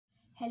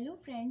Hello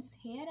friends,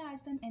 here are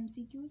some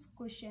MCQs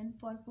question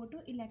for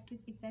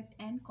photoelectric effect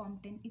and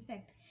Compton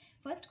effect.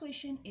 First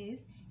question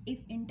is, if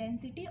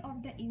intensity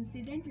of the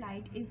incident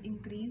light is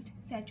increased,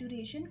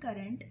 saturation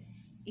current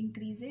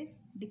increases,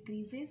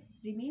 decreases,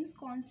 remains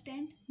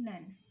constant,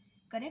 none.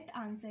 Correct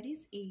answer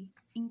is A,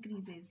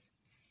 increases.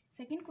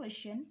 Second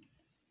question,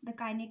 the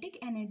kinetic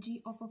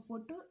energy of a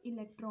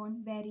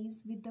photoelectron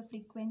varies with the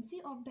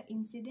frequency of the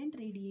incident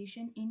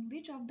radiation in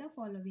which of the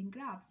following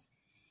graphs?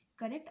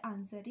 Correct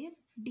answer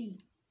is D.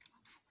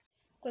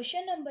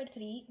 Question number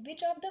 3.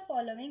 Which of the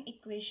following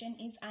equation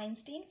is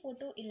Einstein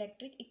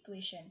photoelectric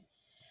equation?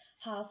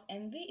 Half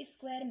mv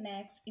square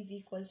max is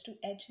equals to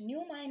h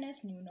nu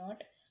minus nu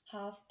naught.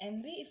 Half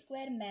mv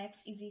square max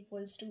is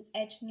equals to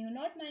h nu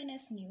naught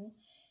minus nu.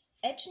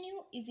 H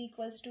nu is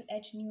equals to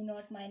h nu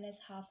naught minus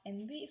half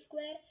mv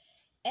square.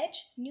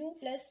 H nu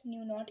plus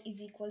nu naught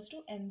is equals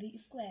to mv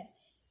square.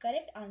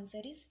 Correct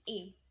answer is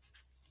A.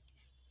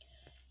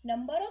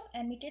 Number of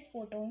emitted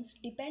photons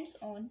depends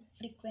on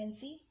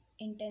frequency,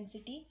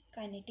 intensity,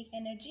 kinetic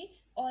energy,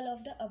 all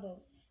of the above.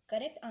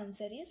 Correct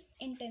answer is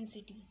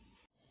intensity.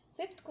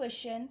 Fifth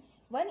question,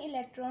 1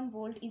 electron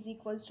volt is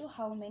equals to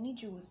how many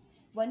joules?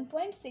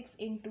 1.6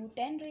 into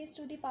 10 raised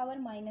to the power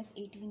minus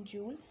 18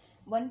 joule,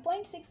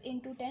 1.6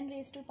 into 10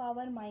 raised to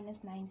power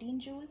minus 19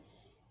 joule,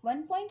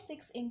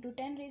 1.6 into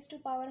 10 raised to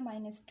power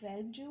minus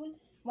 12 joule,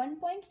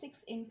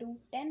 1.6 into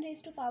 10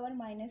 raised to power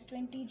minus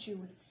 20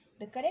 joule.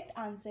 The correct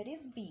answer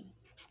is B.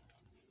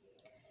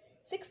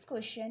 Sixth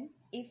question,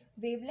 if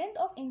wavelength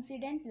of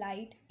incident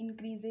light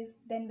increases,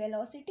 then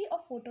velocity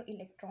of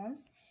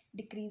photoelectrons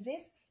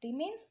decreases,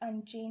 remains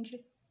unchanged,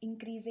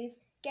 increases,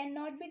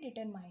 cannot be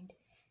determined.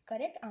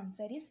 Correct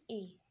answer is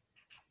A.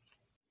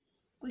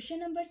 Question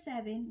number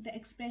 7, the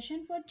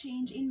expression for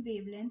change in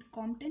wavelength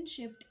Compton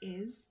shift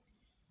is?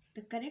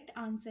 The correct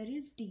answer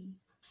is D.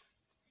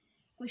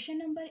 Question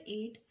number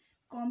 8,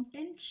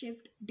 Compton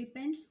shift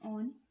depends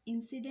on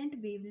incident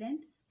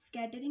wavelength,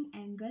 scattering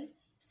angle,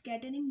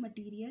 scattering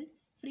material,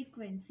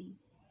 frequency.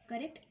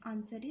 Correct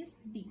answer is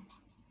B.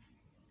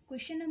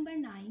 Question number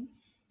 9.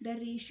 The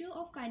ratio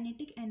of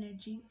kinetic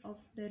energy of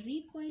the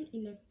recoil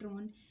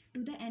electron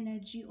to the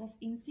energy of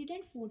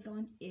incident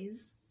photon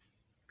is?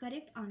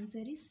 Correct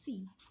answer is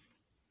C.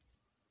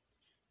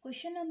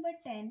 Question number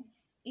 10.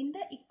 In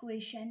the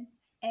equation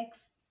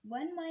x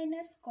 1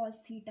 minus cos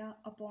theta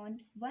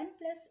upon 1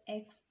 plus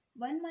x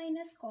 1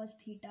 minus cos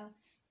theta,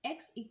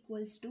 x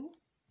equals to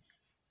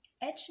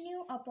h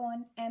nu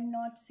upon m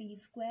naught c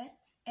square,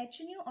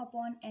 h nu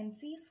upon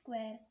mc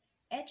square,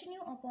 h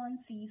nu upon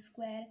c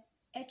square,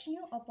 h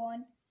nu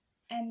upon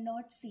m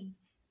naught c.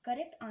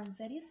 Correct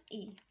answer is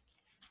A.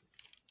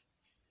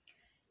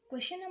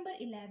 Question number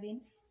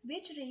 11.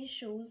 Which ray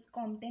shows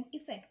Compton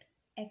effect?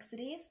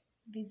 X-rays,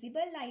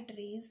 visible light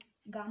rays,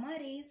 gamma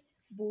rays,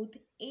 both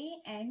A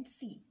and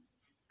C.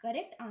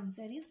 Correct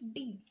answer is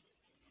D.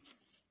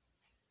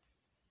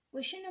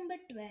 Question number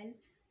 12.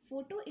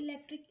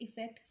 Photoelectric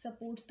effect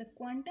supports the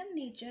quantum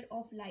nature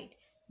of light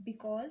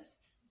because?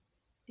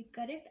 The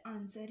correct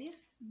answer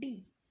is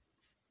D.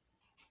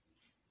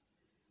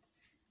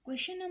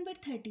 Question number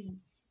 13.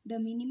 The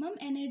minimum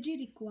energy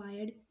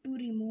required to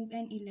remove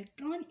an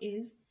electron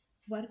is?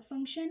 Work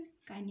function,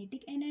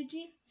 kinetic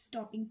energy,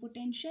 stopping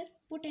potential,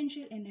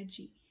 potential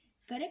energy.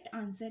 Correct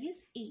answer is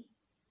A.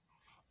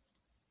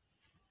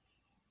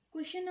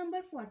 Question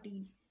number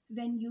 14.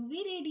 When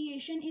UV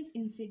radiation is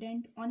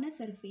incident on a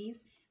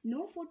surface,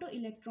 no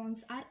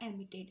photoelectrons are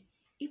emitted.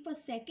 If a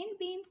second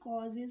beam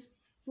causes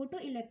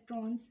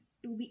photoelectrons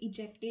to be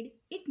ejected,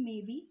 it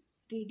may be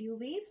radio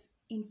waves,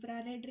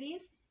 infrared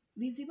rays,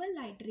 visible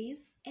light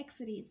rays,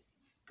 X-rays.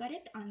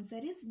 Correct answer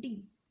is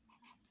D.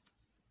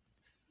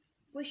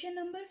 Question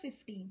number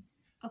 15.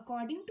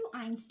 According to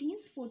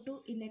Einstein's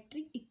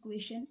photoelectric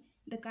equation,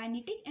 the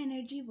kinetic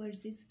energy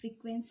versus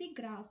frequency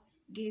graph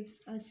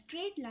gives a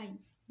straight line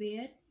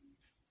where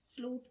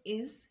slope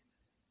is?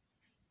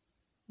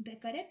 The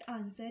correct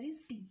answer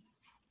is D.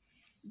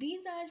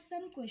 These are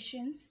some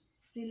questions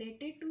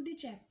related to the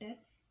chapter.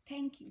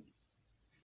 Thank you.